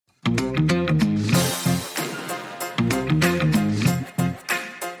Hey,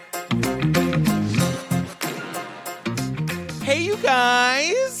 you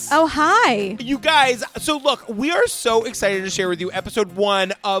guys. Oh, hi. You guys, so look, we are so excited to share with you episode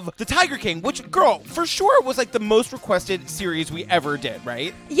 1 of The Tiger King, which, girl, for sure was like the most requested series we ever did,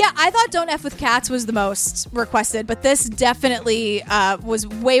 right? Yeah, I thought Don't F With Cats was the most requested, but this definitely was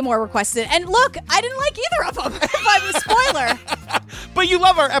way more requested. And look, I didn't like either of them, if I'm a spoiler. But you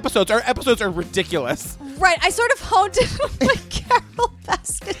love our episodes. Our episodes are ridiculous. Right, I sort of honed in with Carol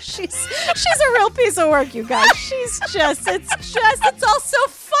Baskin. She's a real piece of work, you guys. It's all so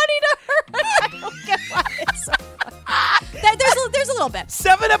funny to her. I don't get why it's so funny. There's a little bit.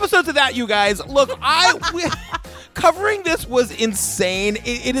 7 episodes of that, you guys. Look, covering this was insane.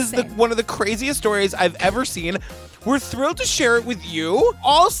 It is one of the craziest stories I've ever seen. We're thrilled to share it with you.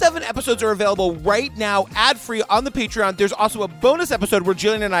 All 7 episodes are available right now, ad-free on the Patreon. There's also a bonus episode where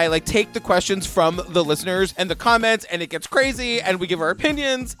Jillian and I take the questions from the listeners and the comments, and it gets crazy, and we give our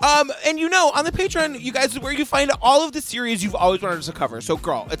opinions. And on the Patreon, you guys, is where you find all of the series you've always wanted us to cover. So,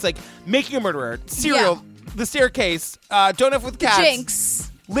 girl, it's like Making a Murderer, Serial, The Staircase, Don't F With Cats,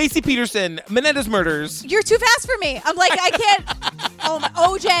 Jinx, Lacey Peterson, Menendez Murders. You're too fast for me. I'm like, I can't. Oh, my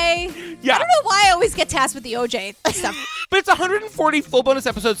OJ. Yeah. I don't know why I always get tasked with the OJ stuff. But it's 140 full bonus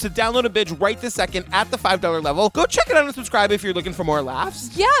episodes to download and binge right this second at the $5 level. Go check it out and subscribe if you're looking for more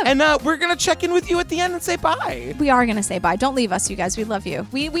laughs. Yeah. And we're going to check in with you at the end and say bye. We are going to say bye. Don't leave us, you guys. We love you.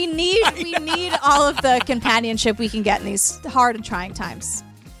 We need all of the companionship we can get in these hard and trying times.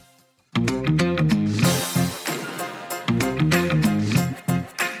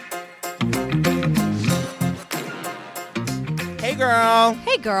 Hey, girl.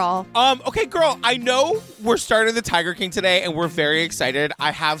 Hey, girl. Okay, girl, I know we're starting the Tiger King today, and we're very excited.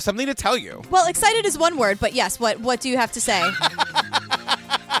 I have something to tell you. Well, excited is one word, but yes, what do you have to say?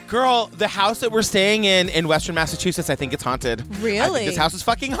 Girl, the house that we're staying in Western Massachusetts, I think it's haunted. Really? I think this house is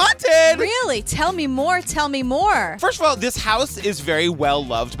fucking haunted. Really? Tell me more. Tell me more. First of all, this house is very well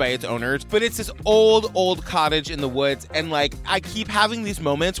loved by its owners, but it's this old cottage in the woods. And I keep having these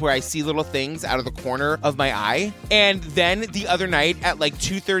moments where I see little things out of the corner of my eye. And then the other night at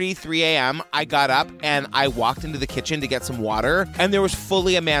 2:30, 3 a.m., I got up and I walked into the kitchen to get some water. And there was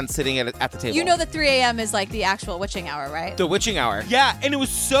fully a man sitting at the table. You know that 3 a.m. is the actual witching hour, right? The witching hour. Yeah, and it was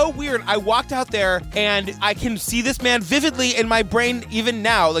so weird. I walked out there and I can see this man vividly in my brain even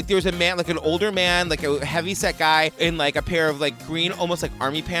now. There was a man, an older man, a heavy-set guy in a pair of green, almost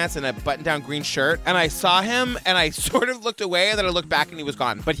army pants and a button-down green shirt. And I saw him and I sort of looked away and then I looked back and he was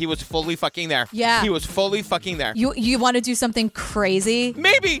gone. But he was fully fucking there. Yeah. He was fully fucking there. You want to do something crazy?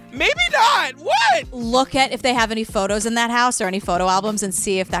 Maybe not. What? Look at if they have any photos in that house or any photo albums and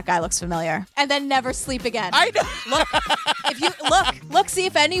see if that guy looks familiar. And then never sleep again. I know. Look, if you see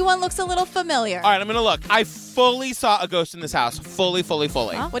if anyone looks a little familiar. All right, I'm going to look. I fully saw a ghost in this house. Fully.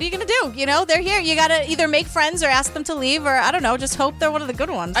 Well, what are you going to do? They're here. You got to either make friends or ask them to leave or, I don't know, just hope they're one of the good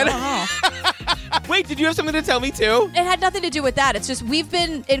ones. I don't know. Wait, did you have something to tell me too? It had nothing to do with that. It's just we've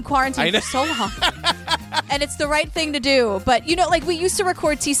been in quarantine for so long. And it's the right thing to do. But, we used to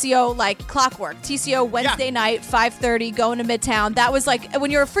record TCO like clockwork. TCO Wednesday night, 5:30, going to Midtown. That was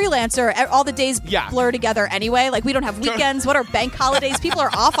when you're a freelancer, all the days blur together anyway. We don't have weekends. What are bank holidays? People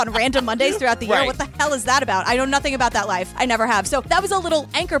are off on random Mondays throughout the year. Right. What the hell is that about? I know nothing about that life. I never have. So that was a little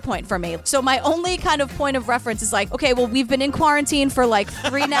anchor point for me. So my only kind of point of reference is okay, well, we've been in quarantine for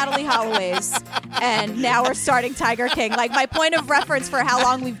 3 Natalie Holloways, and now we're starting Tiger King. My point of reference for how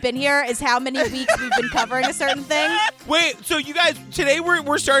long we've been here is how many weeks we've been covering a certain thing. Wait, so you guys, today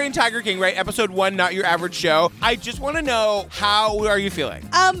we're starting Tiger King, right? Episode 1, Not Your Average Show. I just want to know, how are you feeling?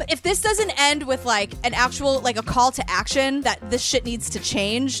 If this doesn't end with an actual, a call to action that this shit needs to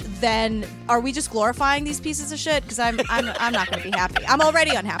change, then are we just glorifying these pieces of shit? Because I'm not going to be happy. I'm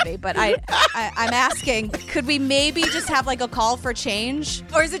already unhappy, but I'm asking, could we maybe just have a call for change?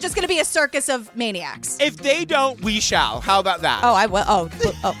 Or is it just going to be a circus of maniacs? If they don't, we shall. How about that? Oh, I will.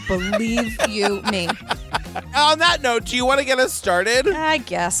 Believe you me. On that note, do you want to get us started? I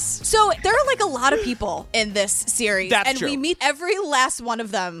guess. So there are a lot of people in this series. That's true. We meet every last one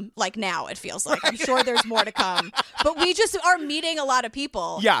of them now, it feels like. I'm sure there's more to come. But we just are meeting a lot of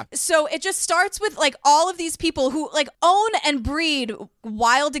people. Yeah. So it just starts with all of these people who own and breed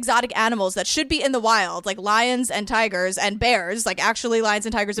wild exotic animals that should be in the wild, lions and tigers and bears, actually lions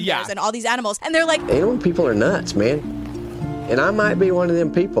and tigers and bears and all these animals. And they're animal people are nuts, man. And I might be one of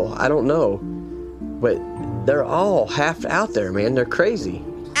them people. I don't know. But they're all half out there, man. They're crazy.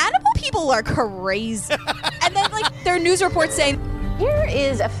 Animal people are crazy. And then their news reports saying Here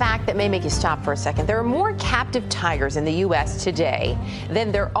is a fact that may make you stop for a second. There are more captive tigers in the U.S. today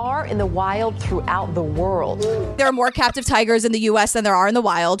than there are in the wild throughout the world. There are more captive tigers in the U.S. than there are in the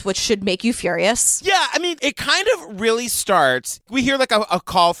wild, which should make you furious. Yeah, I mean, it kind of really starts. We hear like a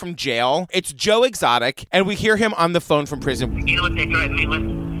call from jail. It's Joe Exotic, and we hear him on the phone from prison. You know what they threatened me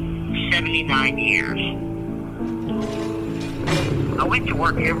with? 79 years. I went to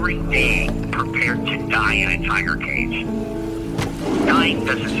work every day prepared to die in a tiger cage. Dying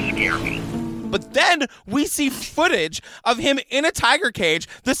doesn't scare me. But then we see footage of him in a tiger cage.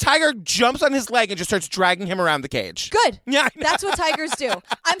 This tiger jumps on his leg and just starts dragging him around the cage. Good. Yeah, that's what tigers do.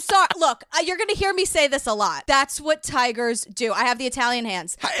 I'm sorry. Look, you're going to hear me say this a lot. That's what tigers do. I have the Italian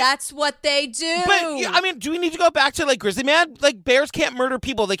hands. That's what they do. But, I mean, do we need to go back to, like, Grizzly Man? Like, bears can't murder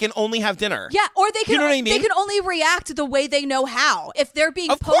people. They can only have dinner. Yeah, or they can, you know what I mean? They can only react the way they know how. If they're being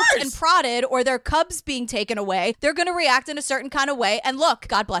poked and prodded or their cubs being taken away, they're going to react in a certain kind of way. And look,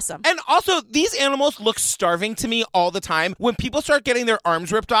 God bless them. And also, these animals look starving to me all the time. When people start getting their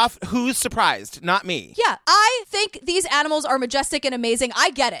arms ripped off, who's surprised? Not me. Yeah, I think these animals are majestic and amazing.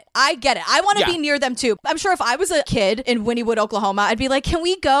 I get it. I want to be near them too. I'm sure if I was a kid in Wynnewood, Oklahoma, I'd be like, can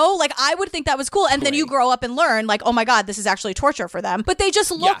we go? Like, I would think that was cool. And then you grow up and learn, like, oh my God, this is actually torture for them. But they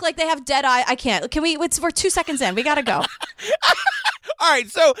just look like they have dead eye. I can't. Can we? We're 2 seconds in. We got to go. All right,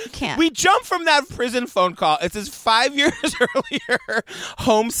 so we jump from that prison phone call. It says 5 years earlier,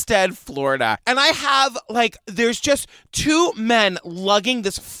 Homestead, Florida. And I have, like, there's just two men lugging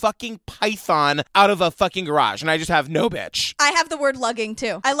this fucking python out of a fucking garage. And I just have no bitch. I have the word lugging,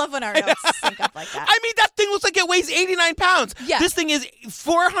 too. I love when our notes sync up like that. I mean, that thing looks like it weighs 89 pounds. Yeah. This thing is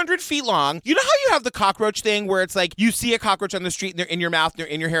 400 feet long. You know how you have the cockroach thing where it's like you see a cockroach on the street and they're in your mouth and they're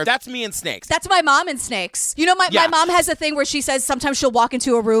in your hair? That's me and snakes. That's my mom and snakes. You know, my mom has a thing where she says sometimes she'll walk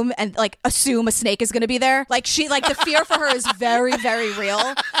into a room and like assume a snake is going to be there. Like the fear for her is very, very real.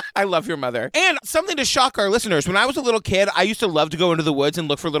 I love your mother. And something to shock our listeners. When I was a little kid, I used to love to go into the woods and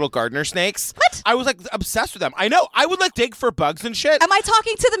look for little gardener snakes. What? I was like obsessed with them. I know. I would like dig for bugs and shit. Am I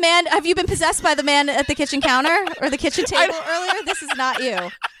talking to the man? Have you been possessed by the man at the kitchen counter or the kitchen table earlier? This is not you.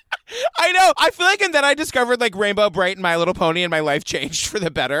 I know. I feel like, and then I discovered like Rainbow Bright and My Little Pony, and my life changed for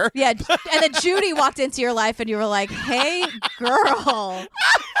the better. Yeah, and then Judy walked into your life, and you were like, "Hey, girl."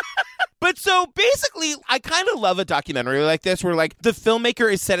 But so basically, I kind of love a documentary like this where like the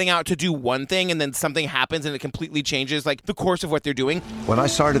filmmaker is setting out to do one thing and then something happens and it completely changes like the course of what they're doing. When I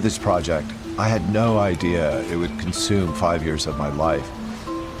started this project, I had no idea it would consume 5 years of my life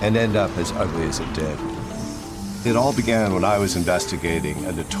and end up as ugly as it did. It all began when I was investigating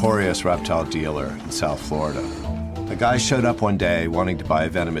a notorious reptile dealer in South Florida. A guy showed up one day wanting to buy a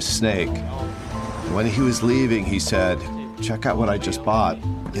venomous snake. And when he was leaving, he said, "Check out what I just bought."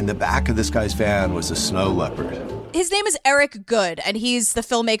 In the back of this guy's van was a snow leopard. His name is Eric Good, and he's the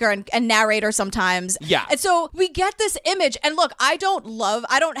filmmaker and narrator sometimes. Yeah. And so we get this image, and look, I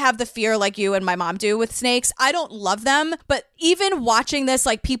don't have the fear like you and my mom do with snakes. I don't love them, but even watching this,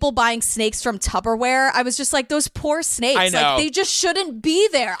 like people buying snakes from Tupperware, I was just like, those poor snakes. I know. Like they just shouldn't be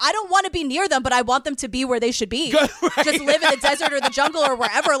there. I don't want to be near them, but I want them to be where they should be. Right. Just live in the desert or the jungle or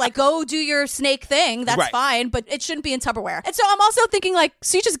wherever. Like go do your snake thing. That's fine, but it shouldn't be in Tupperware. And so I'm also thinking like,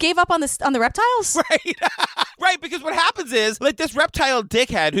 so you just gave up on the reptiles? Right. Right, because what happens is, like, this reptile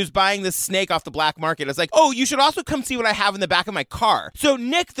dickhead who's buying this snake off the black market is like, oh, you should also come see what I have in the back of my car. So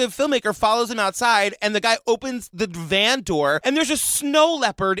Nick, the filmmaker, follows him outside, and the guy opens the van door, and there's a snow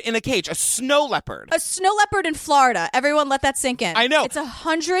leopard in a cage. A snow leopard. A snow leopard in Florida. Everyone let that sink in. I know. It's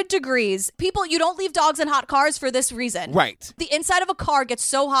 100 degrees. People, you don't leave dogs in hot cars for this reason. Right. The inside of a car gets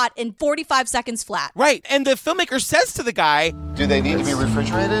so hot in 45 seconds flat. Right. And the filmmaker says to the guy, do they need to be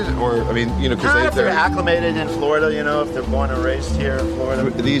refrigerated? Or, I mean, you know, because they're acclimated in Florida, you know, if they're born and raised here in Florida.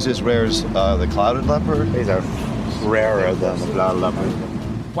 Are these as rare as the clouded leopard? These are rarer than the clouded leopard.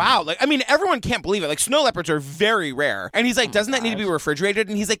 wow, like, I mean, everyone can't believe it. Like, snow leopards are very rare. And he's like, doesn't that need to be refrigerated?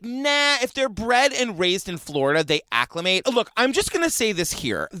 And he's like, nah, if they're bred and raised in Florida, they acclimate. Look, I'm just going to say this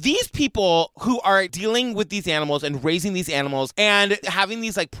here. These people who are dealing with these animals and raising these animals and having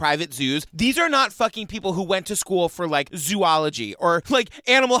these, like, private zoos, these are not fucking people who went to school for, like, zoology or, like,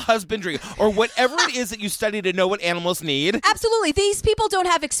 animal husbandry or whatever it is that you study to know what animals need. Absolutely. These people don't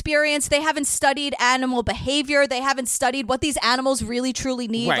have experience. They haven't studied animal behavior. They haven't studied what these animals really, truly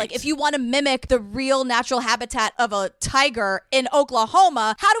need need. Right. Like if you want to mimic the real natural habitat of a tiger in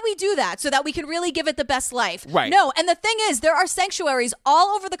Oklahoma, how do we do that so that we can really give it the best life? Right. No, and the thing is, there are sanctuaries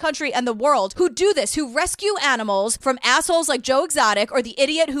all over the country and the world who do this, who rescue animals from assholes like Joe Exotic or the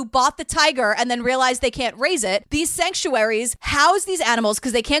idiot who bought the tiger and then realized they can't raise it. These sanctuaries house these animals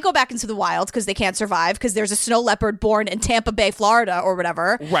because they can't go back into the wild because they can't survive because there's a snow leopard born in Tampa Bay, Florida or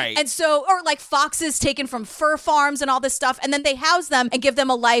whatever. Right. And so, or like foxes taken from fur farms and all this stuff, and then they house them and give them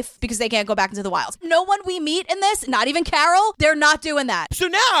a life because they can't go back into the wild. No one we meet in this, not even Carol, they're not doing that. So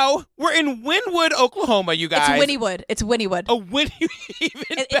now we're in Wynwood, Oklahoma, you guys. It's Wynnewood. It's Wynnewood. Oh, Wynnewood.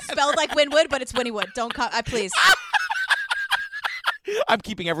 It's spelled like Wynwood, but it's Wynnewood. Don't come, please. I'm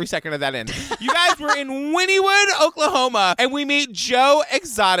keeping every second of that in. You guys, we're in Wynnewood, Oklahoma, and we meet Joe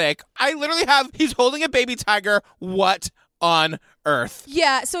Exotic. I literally he's holding a baby tiger. What on earth?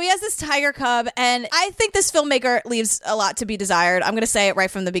 Yeah, so he has this tiger cub, and I think this filmmaker leaves a lot to be desired. I'm going to say it right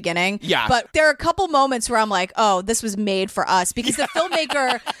from the beginning. Yeah. But there are a couple moments where I'm like, oh, this was made for us, because the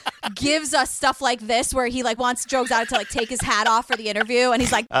filmmaker gives us stuff like this where he like wants Joe Exotic to like take his hat off for the interview, and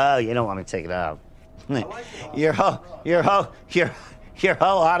he's like, oh, you don't want me to take it off. Your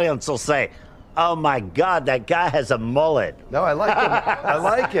whole audience will say, oh my God, that guy has a mullet. No, I like it. I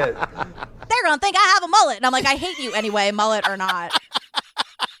like it. they're going to think I have a mullet. And I'm like, I hate you anyway, mullet or not.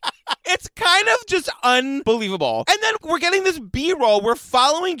 It's kind of just unbelievable. And then we're getting this B-roll. We're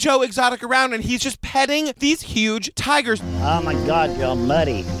following Joe Exotic around, and he's just petting these huge tigers. Oh, my God, you're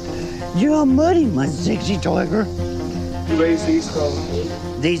muddy. You're muddy, my sexy tiger. You raised these, Carl?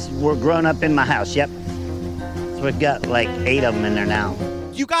 These were grown up in my house, yep. So we've got like 8 of them in there now.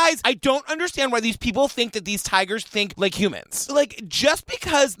 You guys, I don't understand why these people think that these tigers think like humans. Like, just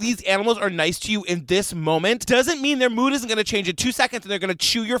because these animals are nice to you in this moment doesn't mean their mood isn't going to change in 2 seconds and they're going to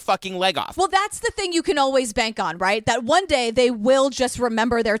chew your fucking leg off. Well, that's the thing you can always bank on, right? That one day they will just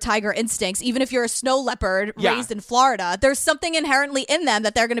remember their tiger instincts. Even if you're a snow leopard raised in Florida, there's something inherently in them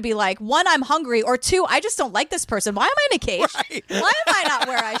that they're going to be like, 1, I'm hungry, or 2, I just don't like this person. Why am I in a cage? Right. Why am I not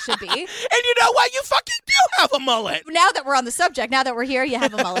where I should be? And you know what? You fucking do have a mullet. Now that we're on the subject, now that we're here, you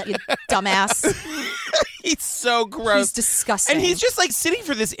have a mullet, you dumbass. He's so gross. He's disgusting. And he's just like sitting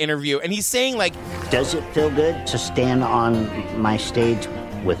for this interview and he's saying like, does it feel good to stand on my stage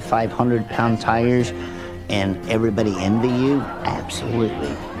with 500-pound tigers and everybody envy you?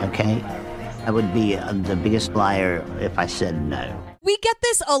 Absolutely. Okay? I would be the biggest liar if I said no. We get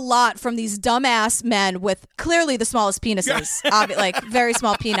this a lot from these dumbass men with clearly the smallest penises, like very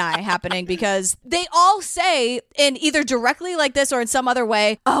small peni happening, because they all say in either directly like this or in some other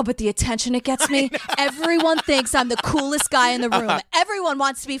way, oh, but the attention it gets me. Everyone thinks I'm the coolest guy in the room. Everyone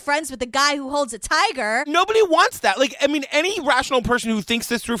wants to be friends with the guy who holds a tiger. Nobody wants that. Like, I mean, any rational person who thinks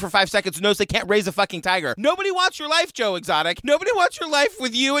this through for 5 seconds knows they can't raise a fucking tiger. Nobody wants your life, Joe Exotic. Nobody wants your life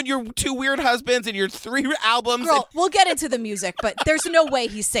with you and your 2 weird husbands and your 3 albums. Girl, we'll get into the music, but there's no way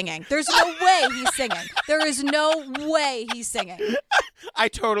he's singing. There's no way he's singing. There is no way he's singing. I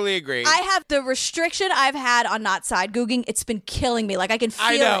totally agree. I have the restriction I've had on not side googing. It's been killing me. Like I can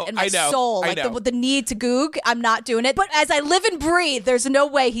feel it in my soul. Like the need to goog. I'm not doing it. But as I live and breathe, there's no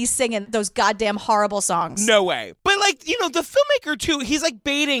way he's singing those goddamn horrible songs. No way. But like, you know, the filmmaker too, he's like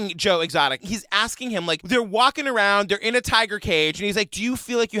baiting Joe Exotic. He's asking him, like, they're walking around, they're in a tiger cage, and he's like, do you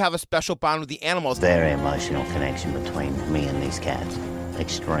feel like you have a special bond with the animals? Very emotional connection between me and these cats.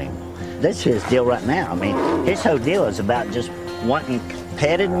 Extreme. That's his deal right now. I mean, his whole deal is about just wanting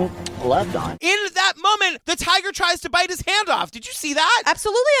petted and loved on. In that moment, the tiger tries to bite his hand off. Did you see that?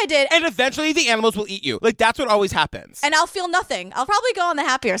 Absolutely, I did. And eventually the animals will eat you. Like, that's what always happens. And I'll feel nothing. I'll probably go on the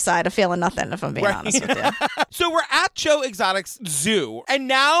happier side of feeling nothing, if I'm being honest with you. So we're at Joe Exotic's zoo, and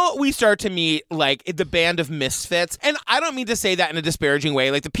now we start to meet, like, the band of misfits. And I don't mean to say that in a disparaging way.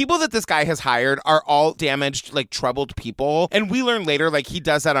 Like, the people that this guy has hired are all damaged, like, troubled people. And we learn later, like, he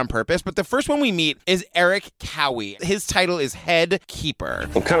does that on purpose. But the first one we meet is Eric Cowie. His title is Head Keeper.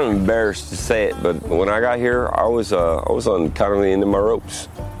 I'm kind of embarrassed to say it, but when I got here, I was on kind of the end of my ropes.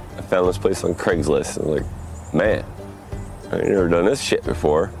 I found this place on Craigslist, and I'm like, man, I ain't never done this shit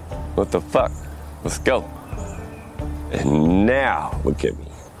before. What the fuck? Let's go. And now, look at me.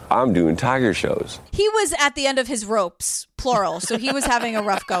 I'm doing tiger shows. He was at the end of his ropes, plural, so he was having a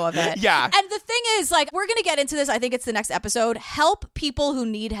rough go of it. Yeah. And the thing is, like, we're going to get into this. I think it's the next episode. Help people who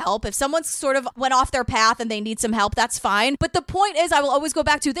need help. If someone's sort of went off their path and they need some help, that's fine. But the point is, I will always go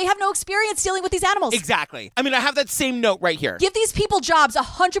back to, they have no experience dealing with these animals. Exactly. I mean, I have that same note right here. Give these people jobs,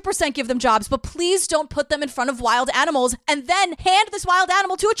 100% give them jobs, but please don't put them in front of wild animals and then hand this wild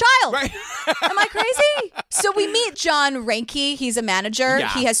animal to a child. Right. Am I crazy? So we meet John Reinke. He's a manager. Yeah.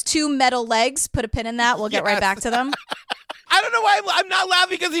 He has 2 metal legs. Put a pin in that. We'll get right back to them. I don't know why I'm not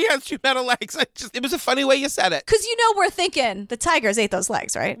laughing because he has 2 metal legs. It was a funny way you said it. Because we're thinking the tigers ate those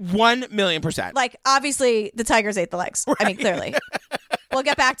legs, right? 1,000,000%. Like, obviously, the tigers ate the legs. Right. I mean, clearly. We'll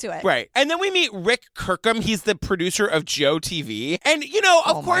get back to it. Right. And then we meet Rick Kirkham. He's the producer of Joe TV. And,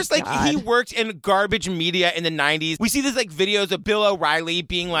 of course, he worked in garbage media in the 90s. We see these, videos of Bill O'Reilly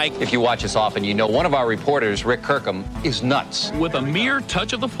being like... If you watch us often, you know one of our reporters, Rick Kirkham, is nuts. With a mere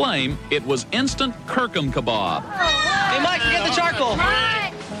touch of the flame, it was instant Kirkham kebab. Hey, Mike, get the charcoal.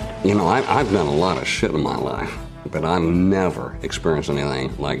 I've done a lot of shit in my life, but I've never experienced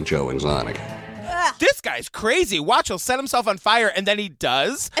anything like Joe Exotic. This guy's crazy. Watch, he'll set himself on fire, and then he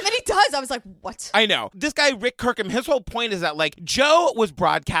does. I was like, what? I know. This guy, Rick Kirkham, his whole point is that, Joe was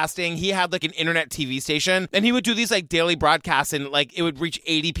broadcasting. He had, an internet TV station, and he would do these, daily broadcasts, and, it would reach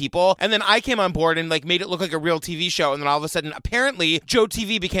 80 people. And then I came on board and, made it look like a real TV show, and then all of a sudden, apparently, Joe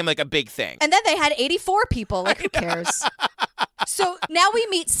TV became, a big thing. And then they had 84 people. Who cares? So now we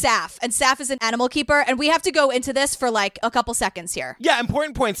meet Saf, and Saf is an animal keeper, and we have to go into this for a couple seconds here. Yeah,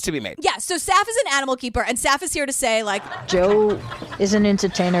 important points to be made. Yeah, so Saf is an animal keeper, and Saf is here to say, Joe is an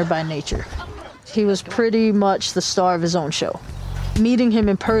entertainer by nature. He was pretty much the star of his own show. Meeting him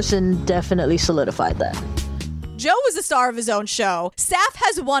in person definitely solidified that. Joe was the star of his own show. Saf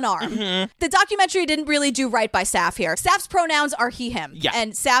has 1 arm. Mm-hmm. The documentary didn't really do right by Saf here. Saf's pronouns are he, him. Yeah.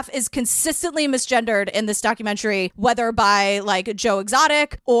 And Saf is consistently misgendered in this documentary, whether by Joe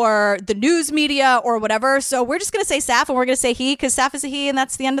Exotic or the news media or whatever. So we're just going to say Saf and we're going to say he because Saf is a he and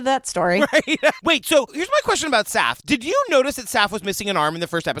that's the end of that story. Right. Wait, so here's my question about Saf. Did you notice that Saf was missing an arm in the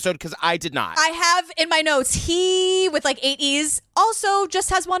first episode? Because I did not. I have in my notes, he with 8 E's also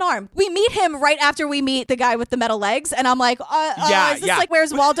just has 1 arm. We meet him right after we meet the guy with the metal legs, and I'm like, is this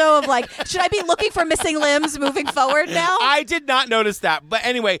Where's Waldo of should I be looking for missing limbs moving forward now? I did not notice that. But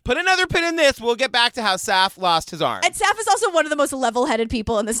anyway, put another pin in this. We'll get back to how Saf lost his arm. And Saf is also one of the most level-headed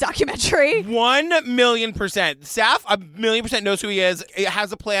people in this documentary. 1,000,000%. Saf, 1,000,000% knows who he is. He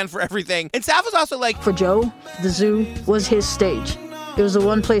has a plan for everything. And Saf is also For Joe, the zoo was his stage. It was the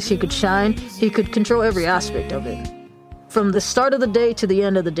one place he could shine. He could control every aspect of it. From the start of the day to the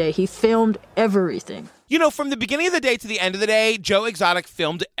end of the day, he filmed everything. From the beginning of the day to the end of the day, Joe Exotic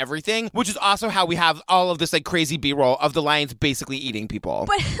filmed everything, which is also how we have all of this crazy B-roll of the lions basically eating people.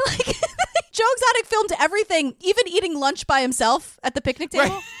 But Joe Exotic filmed everything, even eating lunch by himself at the picnic table.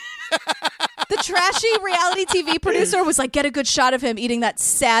 Right. The trashy reality TV producer was get a good shot of him eating that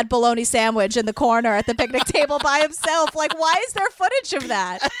sad bologna sandwich in the corner at the picnic table by himself. Why is there footage of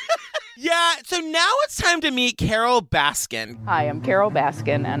that? Yeah, so now it's time to meet Carole Baskin. Hi, I'm Carole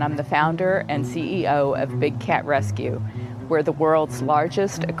Baskin, and I'm the founder and CEO of Big Cat Rescue. We're the world's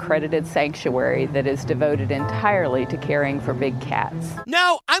largest accredited sanctuary that is devoted entirely to caring for big cats.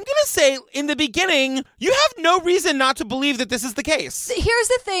 Now, I'm going to say, in the beginning, you have no reason not to believe that this is the case. Here's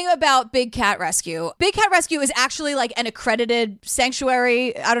the thing about Big Cat Rescue. Big Cat Rescue is actually an accredited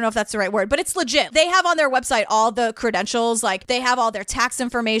sanctuary. I don't know if that's the right word, but it's legit. They have on their website all the credentials, they have all their tax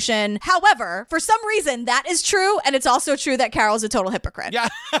information. However, for some reason, that is true, and it's also true that Carole's a total hypocrite. Yeah.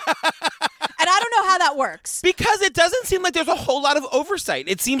 And I don't know how that works. Because it doesn't seem like there's a whole lot of oversight.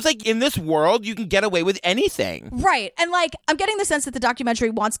 It seems like in this world, you can get away with anything. Right. And I'm getting the sense that the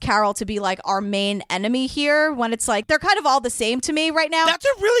documentary wants Carole to be our main enemy here when it's they're kind of all the same to me right now. That's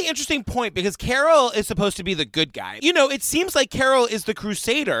a really interesting point because Carole is supposed to be the good guy. It seems like Carole is the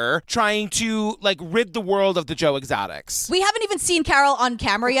crusader trying to rid the world of the Joe Exotics. We haven't even seen Carole on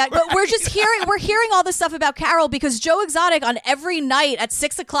camera yet, but we're just hearing all this stuff about Carole because Joe Exotic on every night at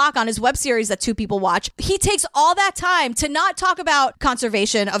 6:00 on his web series that 2 people watch, he takes all that time to not talk about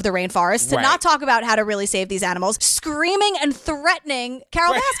conservation of the rainforest, to not talk about how to really save these animals, screaming and threatening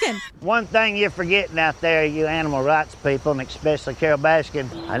Carole Baskin. One thing you're forgetting out there, you animal rights people, and especially Carole Baskin,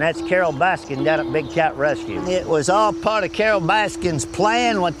 and that's Carole Baskin down at Big Cat Rescue. It was all part of Carole Baskin's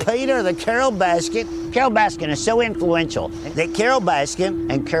plan with Peter, the Carole Baskin. Carole Baskin is so influential that Carole Baskin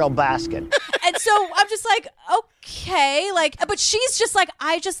and Carole Baskin. And so I'm just okay, but she's just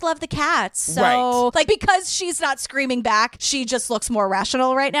I just love the cats. So, because she's not screaming back, she just looks more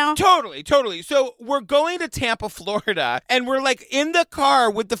rational right now. Totally. So we're going to Tampa, Florida, and we're in the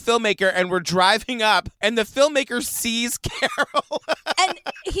car with the filmmaker, and we're driving up, and the filmmaker sees Carole. And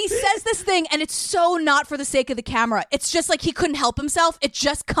he says this thing, and it's so not for the sake of the camera. It's just he couldn't help himself. It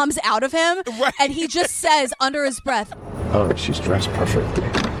just comes out of him. Right. And he just says under his breath, "Oh, she's dressed perfectly."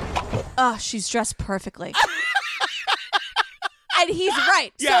 Oh, she's dressed perfectly. And he's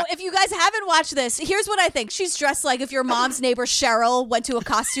right. Yeah. So if you guys haven't watched this, here's what I think. She's dressed like if your mom's neighbor Cheryl went to a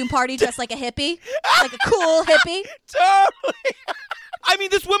costume party dressed like a hippie, like a cool hippie. Totally. I mean,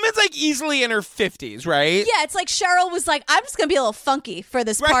 this woman's like easily in her 50s, right? Yeah, it's like Cheryl was like, I'm just going to be a little funky for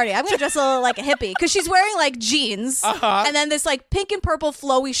this party. I'm going to dress a little like a hippie. Because she's wearing like jeans and then this like pink and purple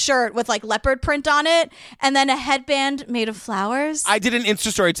flowy shirt with like leopard print on it and then a headband made of flowers. I did an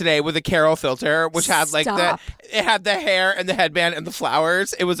Insta story today with a Carol filter, which had like it had the hair and the headband and the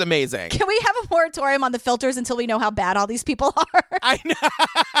flowers. It was amazing. Can we have a moratorium on the filters until we know how bad all these people are? I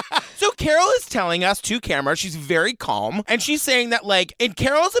know. So Carol is telling us to camera, she's very calm, and she's saying that, like, in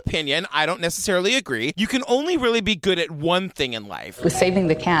Carol's opinion, I don't necessarily agree, you can only really be good at one thing in life. With saving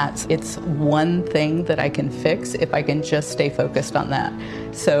the cats, it's one thing that I can fix if I can just stay focused on that.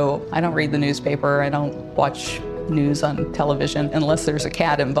 So I don't read the newspaper, I don't watch news on television unless there's a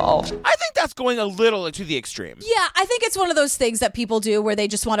cat involved. I think that's going a little to the extreme. Yeah, I think it's one of those things that people do where they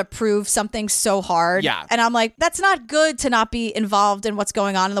just want to prove something so hard. Yeah. And I'm like, that's not good to not be involved in what's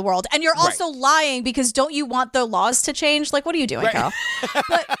going on in the world. And you're also lying because don't you want the laws to change? Like, what are you doing, Carol?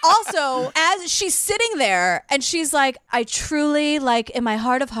 But also, as she's sitting there and she's like, I truly, like, in my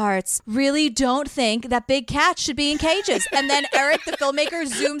heart of hearts, really don't think that big cats should be in cages. And then Eric, the filmmaker,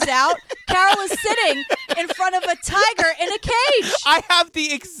 zooms out. Carol is sitting in front of a tiger in a cage. I have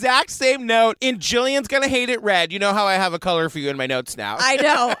the exact same note in Jillian's Gonna Hate It Red. You know how I have a color for you in my notes now. I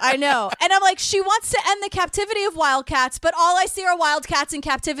know. And I'm like, she wants to end the captivity of wildcats, but all I see are wildcats in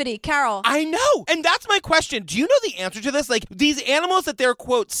captivity. Carol. I know. And that's my question. Do you know the answer to this? Like, these animals that they're,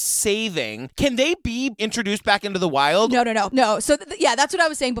 quote, saving, can they be introduced back into the wild? No. So, yeah, that's what I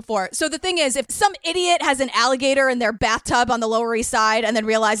was saying before. So the thing is, if some idiot has an alligator in their bathtub on the Lower East Side and then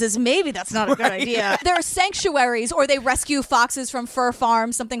realizes maybe that's not a good idea, there are sanctuaries or they rescue foxes from fur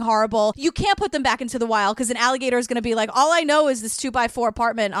farms, something horrible. You can't put them back into the wild because an alligator is going to be like, all I know is this 2x4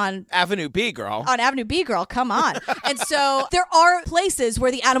 apartment on Avenue B, girl. On Avenue B, girl. Come on. And so there are places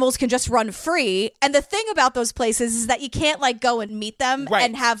where the animals can just run free. And the thing about those places is that you can't like go and meet them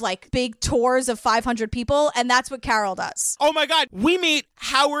and have like big tours of 500 people. And that's what Carol does. Oh my God. We meet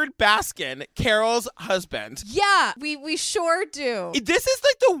Howard Baskin, Carol's husband. Yeah, we sure do. This is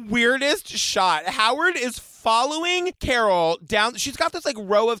like the weirdest shot. Howard is following Carol down. She's got this like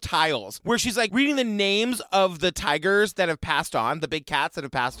row of tiles where she's like reading the names of the tigers that have passed on, the big cats that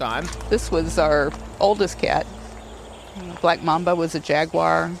have passed on. This was our oldest cat. Black Mamba was a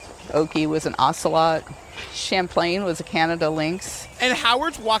jaguar. Okie was an ocelot. Champlain was a Canada lynx. And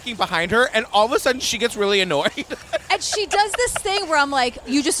Howard's walking behind her, and all of a sudden she gets really annoyed. And she does this thing where I'm like,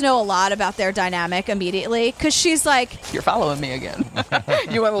 you just know a lot about their dynamic immediately. Because she's like, you're following me again.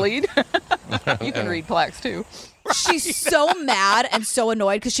 You want to lead? You can read plaques too. She's so mad and so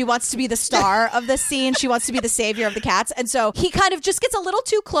annoyed because she wants to be the star of the scene. She wants to be the savior of the cats. And so he kind of just gets a little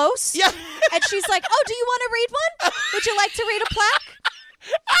too close. Yeah. And she's like, oh, do you want to read one? Would you like to read a plaque?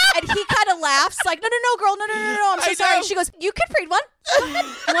 And he kind of laughs like, no, girl, no, I'm so sorry. And she goes, you can read one. Go ahead.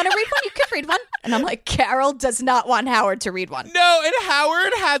 You want to read one? You can read one. And I'm like, Carol does not want Howard to read one. No, and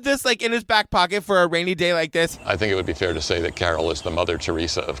Howard had this like in his back pocket for a rainy day like this. I think it would be fair to say that Carol is the Mother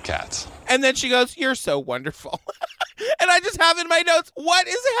Teresa of cats. And then she goes, you're so wonderful. And I just have in my notes, what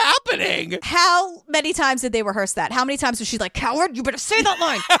is happening? How many times did they rehearse that? How many times was she like, Howard, you better say that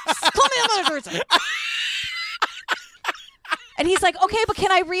line. Call me a Mother Teresa. And he's like, okay, but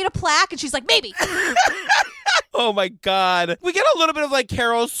can I read a plaque? And she's like, maybe. Oh my God. We get a little bit of like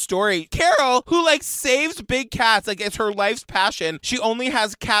Carol's story. Carol, who like saves big cats, like it's her life's passion. She only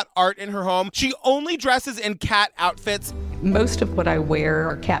has cat art in her home. She only dresses in cat outfits. Most of what I wear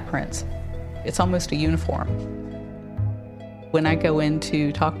are cat prints. It's almost a uniform. When I go in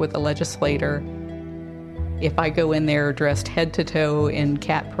to talk with a legislator, if I go in there dressed head to toe in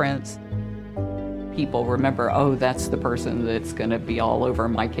cat prints, people remember, oh, that's the person that's going to be all over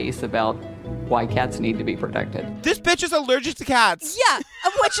my case about why cats need to be protected. This bitch is allergic to cats. Yeah,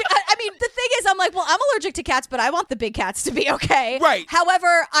 which, I mean, the thing is, I'm like, well, I'm allergic to cats, but I want the big cats to be okay. Right.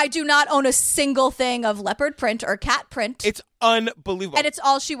 However, I do not own a single thing of leopard print or cat print. It's unbelievable. And it's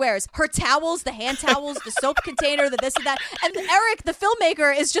all she wears. Her towels, the hand towels, the soap container, the this and that. And Eric, the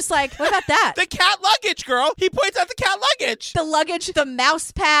filmmaker, is just like, what about that? The cat luggage, girl. He points out the cat luggage. The luggage, the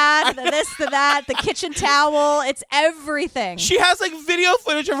mouse pad, the this, the that, the kitchen towel. It's everything. She has like video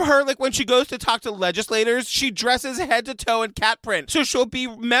footage of her, like when she goes to talk to legislators, she dresses head to toe in cat print. So she'll be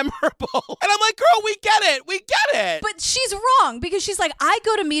memorable. And I'm like, girl, we get it. We get it. But she's wrong because she's like, I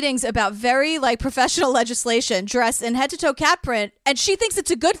go to meetings about very like professional legislation dressed in head to toe cat print, and she thinks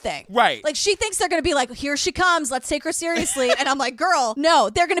it's a good thing. Right. Like she thinks they're going to be like, here she comes, let's take her seriously. And I'm like, girl, no,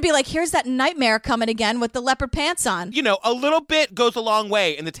 they're going to be like, here's that nightmare coming again with the leopard pants on. You know, a little bit goes a long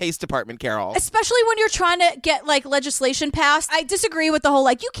way in the taste department, Carol. Especially when you're trying to get like legislation passed. I disagree with the whole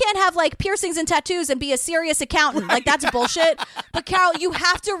like, you can't have like piercings piercings and tattoos and be a serious accountant. Like, that's bullshit. But Carol, you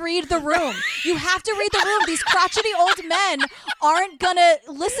have to read the room. You have to read the room. These crotchety old men aren't gonna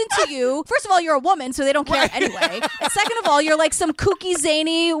listen to you. First of all, you're a woman, so they don't care anyway. And second of all, you're like some kooky,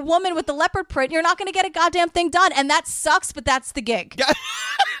 zany woman with the leopard print. You're not gonna get a goddamn thing done. And that sucks, but that's the gig.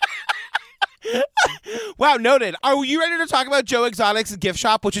 Wow, noted. Are you ready to talk about Joe Exotic's gift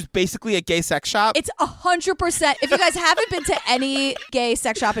shop, which is basically a gay sex shop? It's 100%. If you guys haven't been to any gay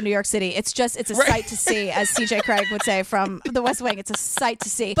sex shop in New York City, it's a sight to see, as CJ Craig would say from The West Wing. It's a sight to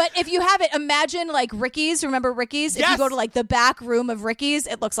see. But if you haven't, imagine like Ricky's. Remember Ricky's? Yes. If you go to like the back room of Ricky's,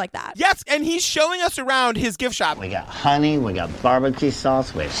 it looks like that. Yes, and he's showing us around his gift shop. We got honey, we got barbecue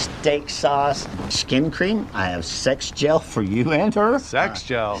sauce, we have steak sauce, skin cream. I have sex gel for you and her. Sex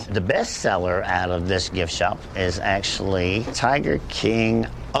gel. The best seller out of this gift shop is actually Tiger King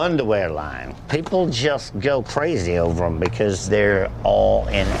underwear line. People just go crazy over them because they're all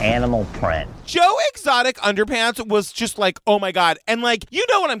in animal print. Joe Exotic underpants was just like, oh my God. And like, you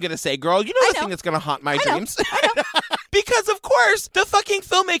know what I'm going to say, girl. You know the thing that's going to haunt my dreams. Because of course, the fucking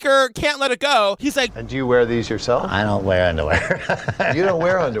filmmaker can't let it go. He's like, And do you wear these yourself? I don't wear underwear. You don't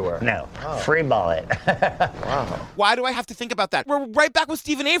wear underwear? No. Free ball it. Wow. why do I have to think about that? We're right back with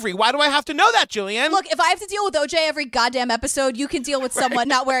Stephen Avery. Why do I have to know that, Jillian? Look, if I have to deal with OJ every goddamn episode, you can deal with someone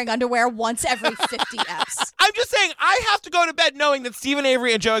not wearing underwear once every 50 Fs. I'm just saying, I have to go to bed knowing that Stephen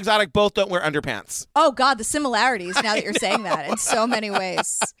Avery and Joe Exotic both don't wear underpants. Oh, God, the similarities now that you're saying that in so many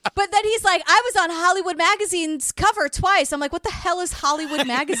ways. But then he's like, I was on Hollywood Magazine's cover twice. I'm like, what the hell is Hollywood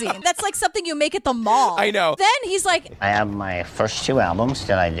Magazine? That's like something you make at the mall. I know. Then he's like, I have my first 2 albums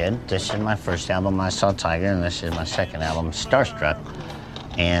that I did. This is my first album, I Saw Tiger, and this is my second album, Starstruck.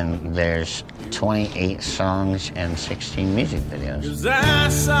 And there's 28 songs and 16 music videos. 'Cause I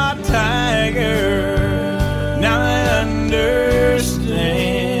saw Tiger, now I understand.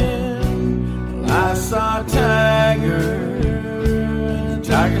 I saw Tiger,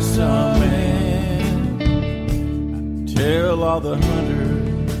 Tiger saw man. Tell all the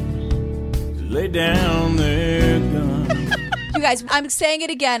hunters to lay down their guns. you guys, I'm saying it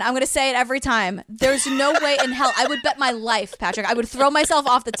again. I'm going to say it every time. There's no way in hell. I would bet my life, Patrick. I would throw myself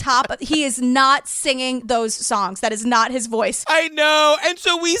off the top. He is not singing those songs. That is not his voice. I know. And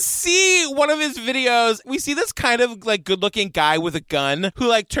so we see one of his videos. We see this kind of like good looking guy with a gun who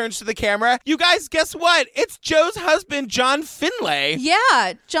like turns to the camera. You guys, guess what? It's Joe's husband, John Finlay.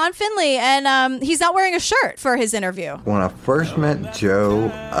 Yeah, John Finlay. And he's not wearing a shirt for his interview. When I first met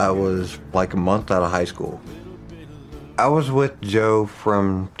Joe, I was like a month out of high school. I was with Joe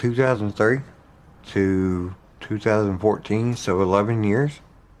from 2003 to 2014, so 11 years.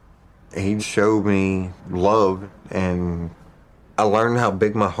 He showed me love, and I learned how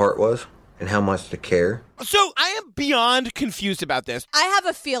big my heart was and how much to care. So I am beyond confused about this. I have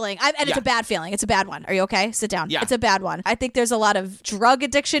a feeling, and it's a bad feeling. It's a bad one. Are you okay? Sit down. Yeah. It's a bad one. I think there's a lot of drug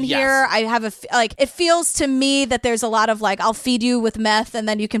addiction Yes. here. I have it feels to me that there's a lot of like, I'll feed you with meth and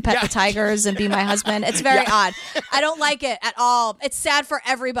then you can pet the tigers and be my husband. It's very odd. I don't like it at all. It's sad for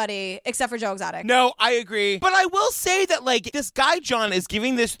everybody except for Joe Exotic. No, I agree. But I will say that like this guy, John, is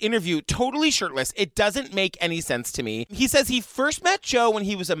giving this interview totally shirtless. It doesn't make any sense to me. He says he first met Joe when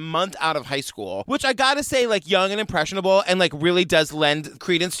he was a month out of high school, which I gotta say, like young and impressionable, and like really does lend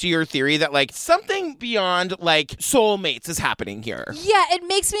credence to your theory that like something beyond like soulmates is happening here. Yeah, it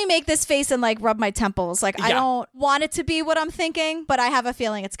makes me make this face and like rub my temples. Like, I don't want it to be what I'm thinking, but I have a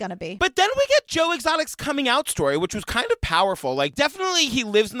feeling it's gonna be. But then we get Joe Exotic's coming out story, which was kind of powerful. Like, definitely he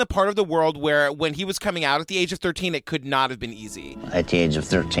lives in the part of the world where when he was coming out at the age of 13, it could not have been easy. At the age of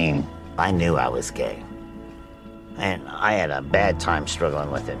 13, I knew I was gay. And I had a bad time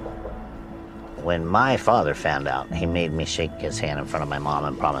struggling with it. When my father found out, he made me shake his hand in front of my mom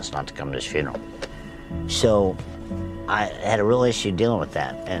and promise not to come to his funeral. So I had a real issue dealing with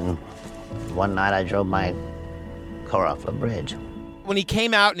that. And one night I drove my car off a bridge. When he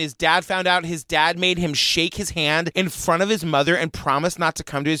came out and his dad found out, his dad made him shake his hand in front of his mother and promise not to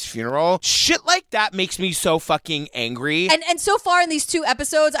come to his funeral. Shit like that makes me so fucking angry. And so far in these 2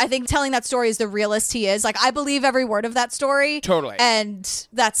 episodes, I think telling that story is the realist he is. Like, I believe every word of that story. Totally. And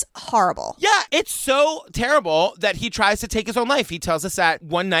that's horrible. Yeah, it's so terrible that he tries to take his own life. He tells us that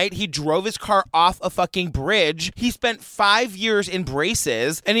one night he drove his car off a fucking bridge. He spent 5 years in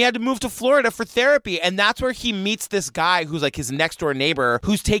braces and he had to move to Florida for therapy. And that's where he meets this guy who's like his next door neighbor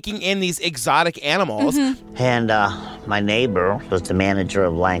who's taking in these exotic animals. Mm-hmm. And my neighbor was the manager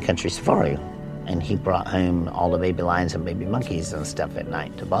of Lion Country Safari. And he brought home all the baby lions and baby monkeys and stuff at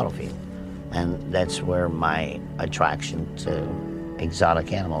night to bottle feed. And that's where my attraction to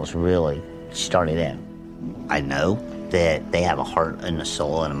exotic animals really started in. I know that they have a heart and a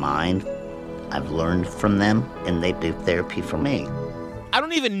soul and a mind, I've learned from them, and they do therapy for me. I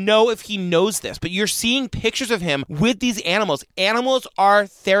don't even know if he knows this, but you're seeing pictures of him with these animals. Animals are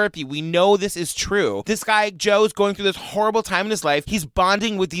therapy. We know this is true. This guy, Joe's going through this horrible time in his life. He's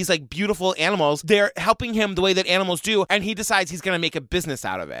bonding with these like beautiful animals. They're helping him the way that animals do, and he decides he's going to make a business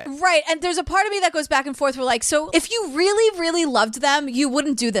out of it. Right, and there's a part of me that goes back and forth. We're like, so if you really, really loved them, you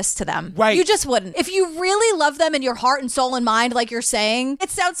wouldn't do this to them. Right. You just wouldn't. If you really love them in your heart and soul and mind, like you're saying, it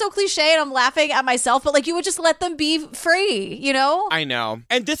sounds so cliche and I'm laughing at myself, but like you would just let them be free, you know? I know.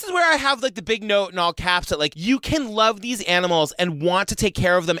 And this is where I have like the big note in all caps that like you can love these animals and want to take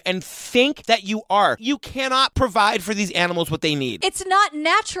care of them and think that you are. You cannot provide for these animals what they need. It's not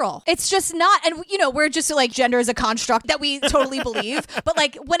natural. It's just not. And you know, we're just like gender is a construct that we totally believe. But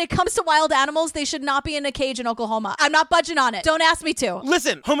like when it comes to wild animals, they should not be in a cage in Oklahoma. I'm not budging on it. Don't ask me to.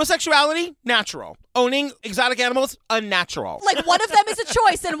 Listen, homosexuality, natural. Owning exotic animals, unnatural. Like one of them is a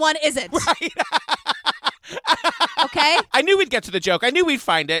choice and one isn't. Right. Okay? I knew we'd get to the joke. I knew we'd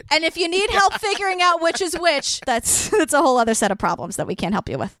find it. And if you need help figuring out which is which, that's a whole other set of problems that we can't help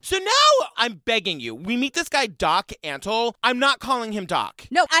you with. So now I'm begging you. We meet this guy, Doc Antle. I'm not calling him Doc.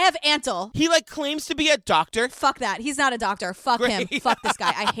 No, I have Antle. He like claims to be a doctor. Fuck that. He's not a doctor. Fuck him. Fuck this guy.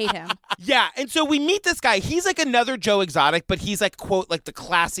 I hate him. Yeah, and so we meet this guy. He's like another Joe Exotic, but he's like, quote, like the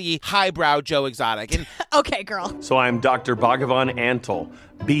classy, highbrow Joe Exotic. And okay, girl. So I'm Dr. Bhagavan Antle.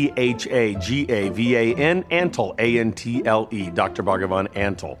 Bhagavan Antle, A-N-T-L-E, Dr. Bhagavan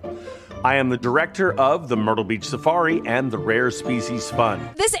Antle. I am the director of the Myrtle Beach Safari and the Rare Species Fund.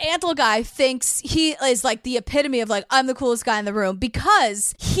 This Antle guy thinks he is like the epitome of like, I'm the coolest guy in the room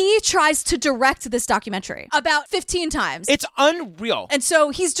because he tries to direct this documentary about 15 times. It's unreal. And so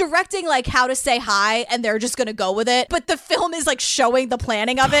he's directing like how to say hi and they're just going to go with it. But the film is like showing the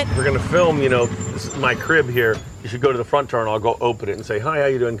planning of it. We're going to film, this is my crib here. You should go to the front door and I'll go open it and say, hi, how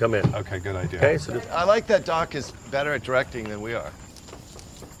you doing? Come in. Okay, good idea. Okay, so I like that Doc is better at directing than we are.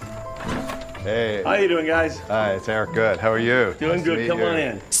 Hey. How you doing, guys? Hi, it's Eric. Good. How are you? Doing Nice good. Come on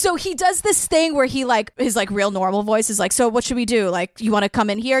in. So he does this thing where he like, his like real normal voice is like, so what should we do? Like, you want to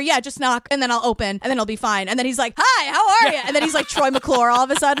come in here? Yeah, just knock and then I'll open and then it'll be fine. And then he's like, hi, how are you? And then he's like Troy McClure all of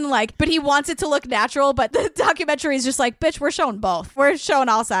a sudden, like, but he wants it to look natural. But the documentary is just like, bitch, we're showing both. We're showing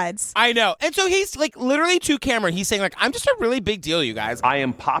all sides. I know. And so he's like literally to camera. He's saying like, I'm just a really big deal, you guys. I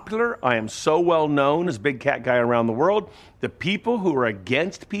am popular. I am so well known as Big Cat Guy around the world. The people who are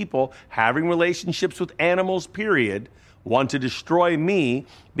against people having relationships with animals, period, want to destroy me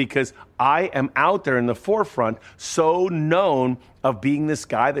because I am out there in the forefront, so known of being this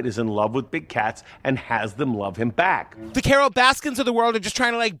guy that is in love with big cats and has them love him back. The Carol Baskins of the world are just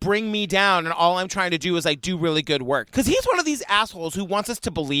trying to like bring me down, and all I'm trying to do is like do really good work. Because he's one of these assholes who wants us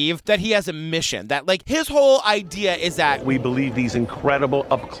to believe that he has a mission, that like his whole idea is that we believe these incredible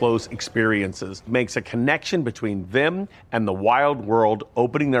up-close experiences makes a connection between them and the wild world,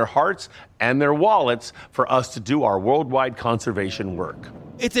 opening their hearts and their wallets for us to do our worldwide conservation work.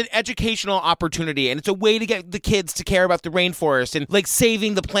 It's an educational opportunity, and it's a way to get the kids to care about the rainforest and like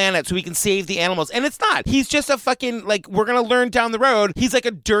saving the planet so we can save the animals. And it's not. He's just a fucking like, we're gonna learn down the road. He's like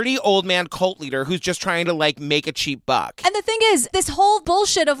a dirty old man cult leader who's just trying to like make a cheap buck. And the thing is, this whole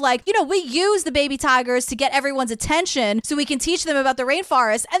bullshit of like, we use the baby tigers to get everyone's attention so we can teach them about the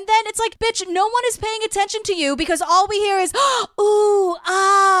rainforest. And then it's like, bitch, no one is paying attention to you because all we hear is, ooh,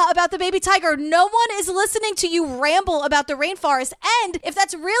 ah, about the baby tiger. No one is listening to you ramble about the rainforest. And if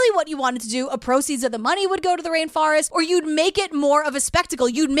that's really what you wanted to do, a proceeds of the money would go to the rainforest, or you'd make it more of a spectacle.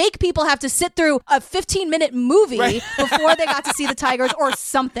 You'd make people have to sit through a 15-minute movie before they got to see the tigers or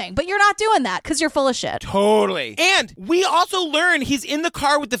something. But you're not doing that because you're full of shit. Totally. And we also learn he's in the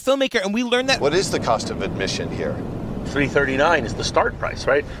car with the filmmaker, and we learn that... What is the cost of admission here? $339 is the start price,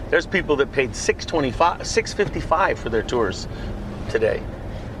 right? There's people that paid $655 for their tours today.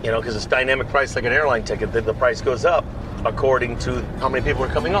 Because it's dynamic price like an airline ticket, the price goes up according to how many people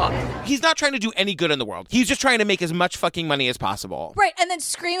are coming on. He's not trying to do any good in the world. He's just trying to make as much fucking money as possible. Right, and then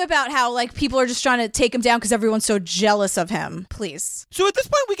scream about how like people are just trying to take him down because everyone's so jealous of him. Please. So at this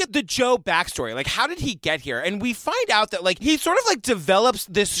point, we get the Joe backstory. Like, how did he get here? And we find out that like he sort of like develops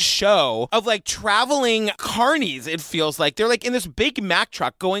this show of like traveling carnies, it feels like. They're like in this big Mack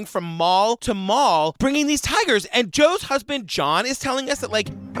truck going from mall to mall, bringing these tigers. And Joe's husband, John, is telling us that like...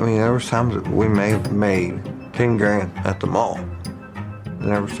 I mean, there was times that we may have made 10 grand at the mall.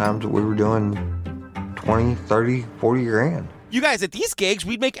 And there was times that we were doing 20, 30, 40 grand. You guys, at these gigs,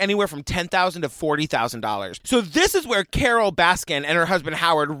 we'd make anywhere from $10,000 to $40,000. So this is where Carol Baskin and her husband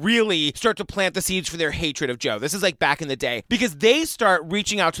Howard really start to plant the seeds for their hatred of Joe. This is like back in the day, because they start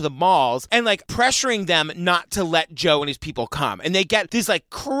reaching out to the malls and like pressuring them not to let Joe and his people come. And they get these like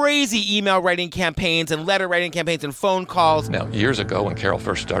crazy email writing campaigns and letter writing campaigns and phone calls. Now, years ago, when Carol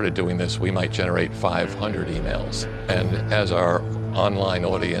first started doing this, we might generate 500 emails. And as our online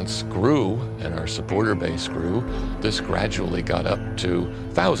audience grew and our supporter base grew, this gradually got up to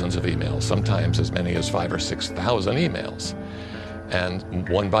thousands of emails, sometimes as many as 5,000 or 6,000 emails. And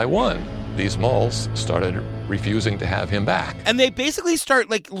one by one, these malls started refusing to have him back. And they basically start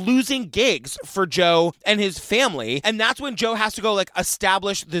like losing gigs for Joe and his family. And that's when Joe has to go like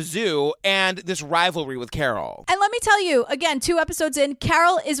establish the zoo and this rivalry with Carol. And let me tell you, again, 2 episodes in,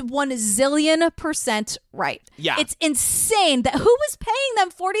 Carol is 1,000,000% right. Yeah. It's insane that who was paying them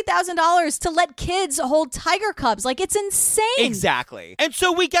 $40,000 to let kids hold tiger cubs? Like, it's insane. Exactly. And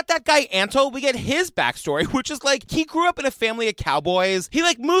so we get that guy Antle, we get his backstory, which is like he grew up in a family of cowboys. He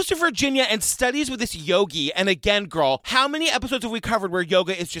like moves to Virginia and studies with this yogi. And again, girl, how many episodes have we covered where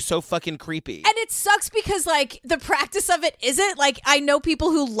yoga is just so fucking creepy? And it sucks because like the practice of it isn't. Like, I know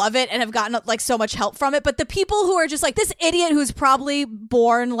people who love it and have gotten like so much help from it, but the people who are just like this idiot who's probably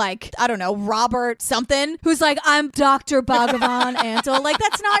born like, I don't know, Robert something, who's like, I'm Dr. Bhagavan Antle. Like,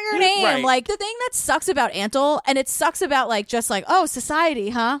 that's not your name. Right. Like, the thing that sucks about Antle, and it sucks about like just like, oh, society,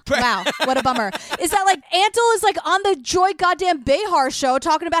 huh? Wow, what a bummer. Is that like Antle is like on the Joy Goddamn Behar show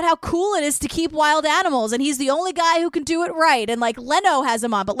talking about how cool it is to keep wild animals, and he's the only guy who can do it right. And like Leno has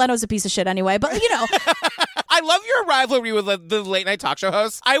him on, but Leno's a piece of shit anyway. But you know. I love your rivalry with the late night talk show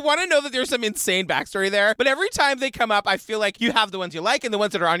hosts. I want to know that there's some insane backstory there. But every time they come up, I feel like you have the ones you like and the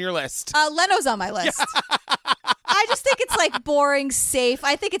ones that are on your list. Leno's on my list. I just think it's like boring, safe.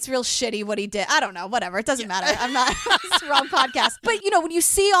 I think it's real shitty what he did. I don't know, whatever. It doesn't matter. I'm not, it's the wrong podcast. But you know, when you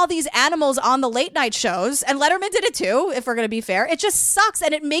see all these animals on the late night shows, and Letterman did it too, if we're going to be fair, it just sucks.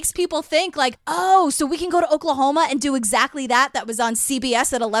 And it makes people think like, oh, so we can go to Oklahoma and do exactly that was on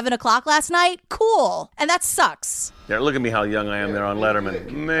CBS at 11 o'clock last night? Cool. And that sucks. Yeah, look at me how young I am there on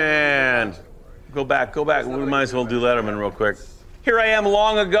Letterman. Man, go back. We might as well do Letterman real quick. Here I am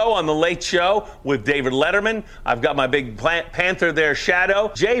long ago on The Late Show with David Letterman. I've got my big panther there,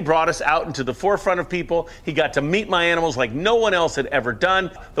 Shadow. Jay brought us out into the forefront of people. He got to meet my animals like no one else had ever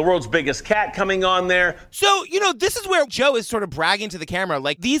done. The world's biggest cat coming on there. So, you know, this is where Joe is sort of bragging to the camera.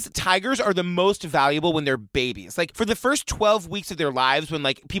 Like, these tigers are the most valuable when they're babies. Like, for the first 12 weeks of their lives, when,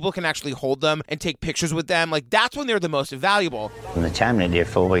 like, people can actually hold them and take pictures with them, like, that's when they're the most valuable. From the time that they're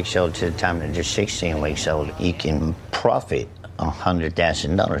 4 weeks old to the time that they're 16 weeks old, you can profit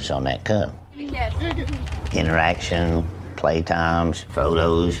 $100,000 on that cub. Interaction, playtimes,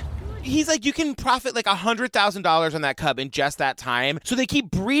 photos. He's like, you can profit like $100,000 on that cub in just that time. So they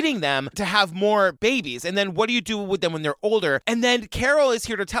keep breeding them to have more babies. And then what do you do with them when they're older? And then Carol is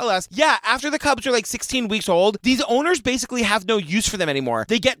here to tell us, yeah, after the cubs are like 16 weeks old, these owners basically have no use for them anymore.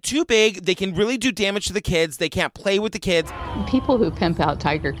 They get too big. They can really do damage to the kids. They can't play with the kids. People who pimp out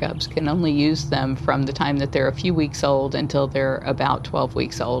tiger cubs can only use them from the time that they're a few weeks old until they're about 12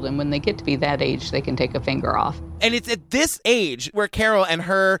 weeks old. And when they get to be that age, they can take a finger off. And it's at this age where Carol and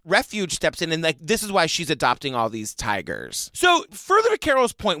her refuge steps in, and like this is why she's adopting all these tigers. So further to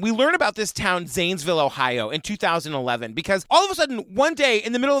Carol's point, we learn about this town, Zanesville, Ohio, in 2011, because all of a sudden, one day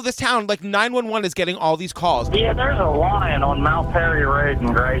in the middle of this town, like 911 is getting all these calls. Yeah, there's a lion on Mount Perry Road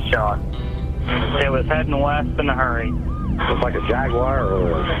in Gray Shot. It was heading west in a hurry. Looks like a jaguar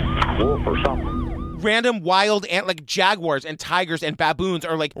or a wolf or something. Random wild like jaguars and tigers and baboons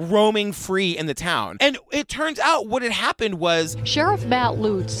are like roaming free in the town. And it turns out what had happened was Sheriff Matt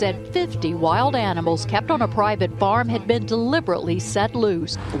Lutz said 50 wild animals kept on a private farm had been deliberately set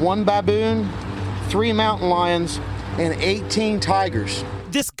loose. 1 baboon, 3 mountain lions, and 18 tigers.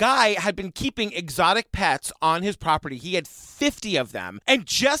 This guy had been keeping exotic pets on his property. He had 50 of them. And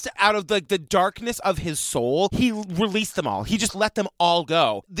just out of the darkness of his soul, he released them all. He just let them all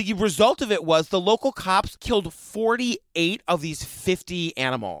go. The result of it was the local cops killed 48 of these 50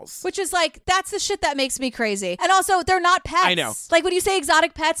 animals. Which is like, that's the shit that makes me crazy. And also, they're not pets. I know. Like when you say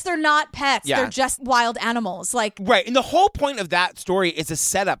exotic pets, they're not pets. Yeah. They're just wild animals. Like, right. And the whole point of that story is a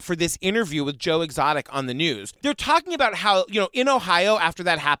setup for this interview with Joe Exotic on the news. They're talking about how, you know, in Ohio, after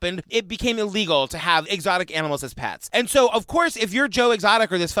that happened, it became illegal to have exotic animals as pets. And so, of course, if you're Joe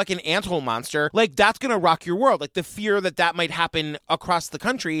Exotic or this fucking anthole monster, like that's going to rock your world. Like the fear that might happen across the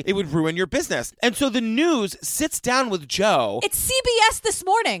country, it would ruin your business. And so the news sits down with with Joe. It's CBS This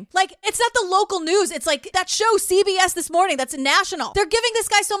Morning. Like, it's not the local news. It's like that show CBS This Morning that's national. They're giving this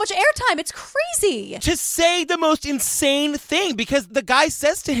guy so much airtime. It's crazy. To say the most insane thing, because the guy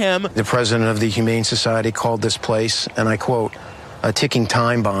says to him, The president of the Humane Society called this place, and I quote, a ticking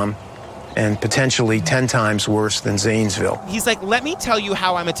time bomb, and potentially 10 times worse than Zanesville. He's like, let me tell you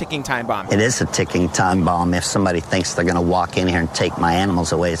how I'm a ticking time bomb. It is a ticking time bomb. If somebody thinks they're going to walk in here and take my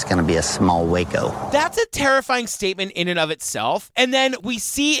animals away, it's going to be a small Waco. That's a terrifying statement in and of itself. And then we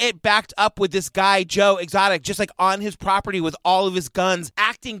see it backed up with this guy, Joe Exotic, just like on his property with all of his guns,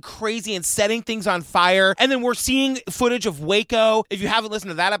 acting crazy and setting things on fire. And then we're seeing footage of Waco. If you haven't listened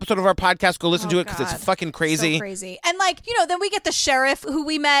to that episode of our podcast, go listen to it because it's fucking crazy. So crazy. And like, then we get the sheriff who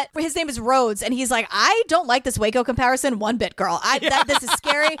we met. His name is Rhodes, and he's like, I don't like this Waco comparison one bit, girl. This is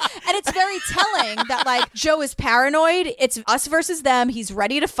scary. And it's very telling that like Joe is paranoid. It's us versus them. He's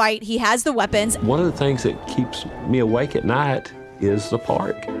ready to fight. He has the weapons. One of the things that keeps me awake at night is the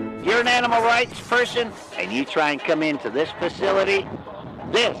park. You're an animal rights person, and you try and come into this facility,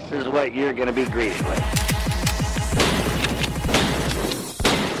 this is what you're going to be greeted with.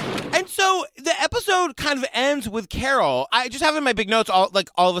 And so the episode kind of ends with Carol. I just have in my big notes all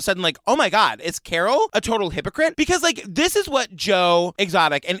of a sudden, like, oh my God, is Carol a total hypocrite? Because like this is what Joe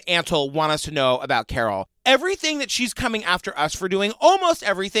Exotic and Antle want us to know about Carol. Everything that she's coming after us for doing, almost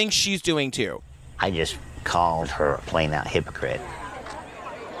everything she's doing too. I just called her a plain out hypocrite.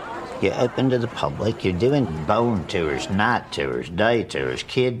 You're open to the public. You're doing bone tours, night tours, day tours,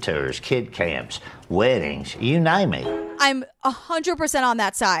 kid camps, weddings, you name it. I'm 100% on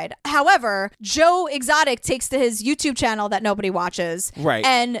that side. However, Joe Exotic takes to his YouTube channel that nobody watches. Right.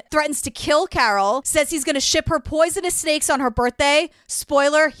 And threatens to kill Carol, says he's going to ship her poisonous snakes on her birthday.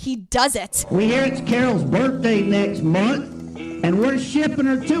 Spoiler, he does it. We hear it's Carol's birthday next month, and we're shipping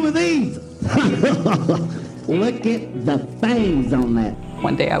her 2 of these. Look at the fangs on that.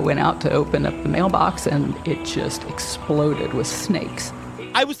 One day I went out to open up the mailbox and it just exploded with snakes.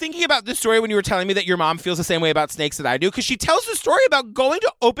 I was thinking about this story when you were telling me that your mom feels the same way about snakes that I do, because she tells the story about going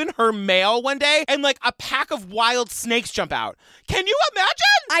to open her mail one day and like a pack of wild snakes jump out. Can you imagine?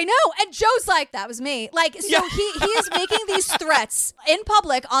 I know. And Joe's like, that was me. Like, so yeah. he is making these threats in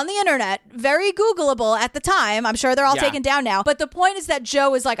public on the internet, very Googleable at the time. I'm sure they're all taken down now. But the point is that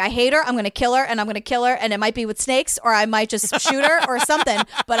Joe is like, I hate her. I'm going to kill her, and I'm going to kill her. And it might be with snakes, or I might just shoot her or something,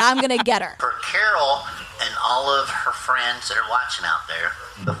 but I'm going to get her. For Carol and all of her friends that are watching out there,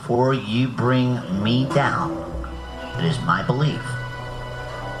 before you bring me down, it is my belief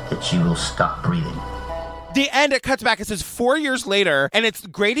that you will stop breathing. The end, it cuts back. It says 4 years later, and it's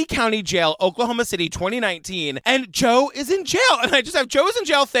Grady County Jail, Oklahoma City, 2019, and Joe is in jail. And I just have Joe is in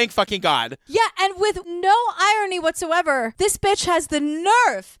jail, thank fucking God. Yeah, and with no irony whatsoever, this bitch has the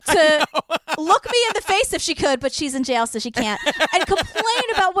nerve to look me in the face if she could, but she's in jail, so she can't, and complain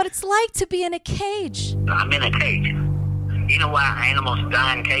about what it's like to be in a cage. I'm in a cage. You know why animals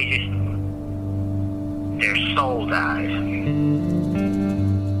die in cages? Their soul dies.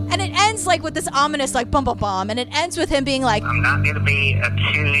 And it ends like with this ominous like bum bum bum, and it ends with him being like, I'm not going to be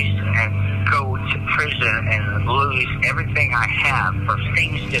accused and go to prison and lose everything I have for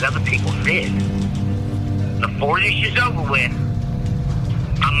things that other people did. Before this is over with,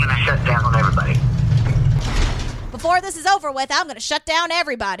 I'm going to shut down on everybody. Before this is over with, I'm going to shut down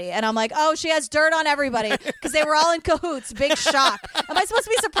everybody. And I'm like, oh, she has dirt on everybody because they were all in cahoots. Big shock. Am I supposed to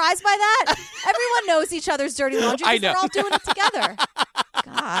be surprised by that? Everyone knows each other's dirty laundry because they're all doing it together.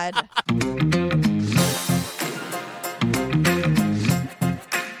 God.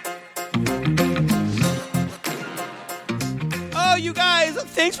 Oh, you guys,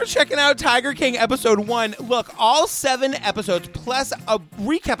 thanks for checking out Tiger King episode 1. Look, all 7 episodes plus a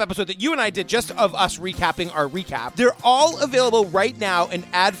recap episode that you and I did just of us recapping our recap, they're all available right now and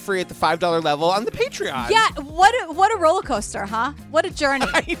ad-free at the $5 level on the Patreon. Yeah, what a roller coaster, huh? What a journey.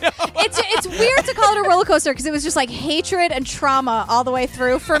 I know. It's weird to call it a roller coaster because it was just like hatred and trauma all the way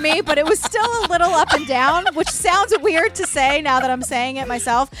through for me, but it was still a little up and down, which sounds weird to say now that I'm saying it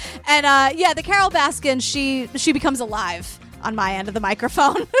myself. And yeah, the Carol Baskin, she becomes alive on my end of the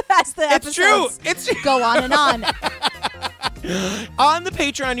microphone as the episodes go on and on. On the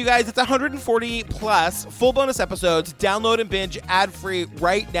Patreon, you guys, it's 140 plus full bonus episodes, download and binge ad-free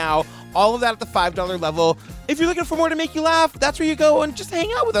right now. All of that at the $5 level. If you're looking for more to make you laugh, that's where you go and just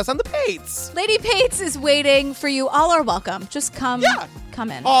hang out with us on the Pates. Lady Pates is waiting for you. All are welcome. Just come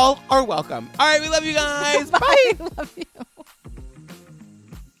in. All are welcome. All right, we love you guys. Bye. Love you.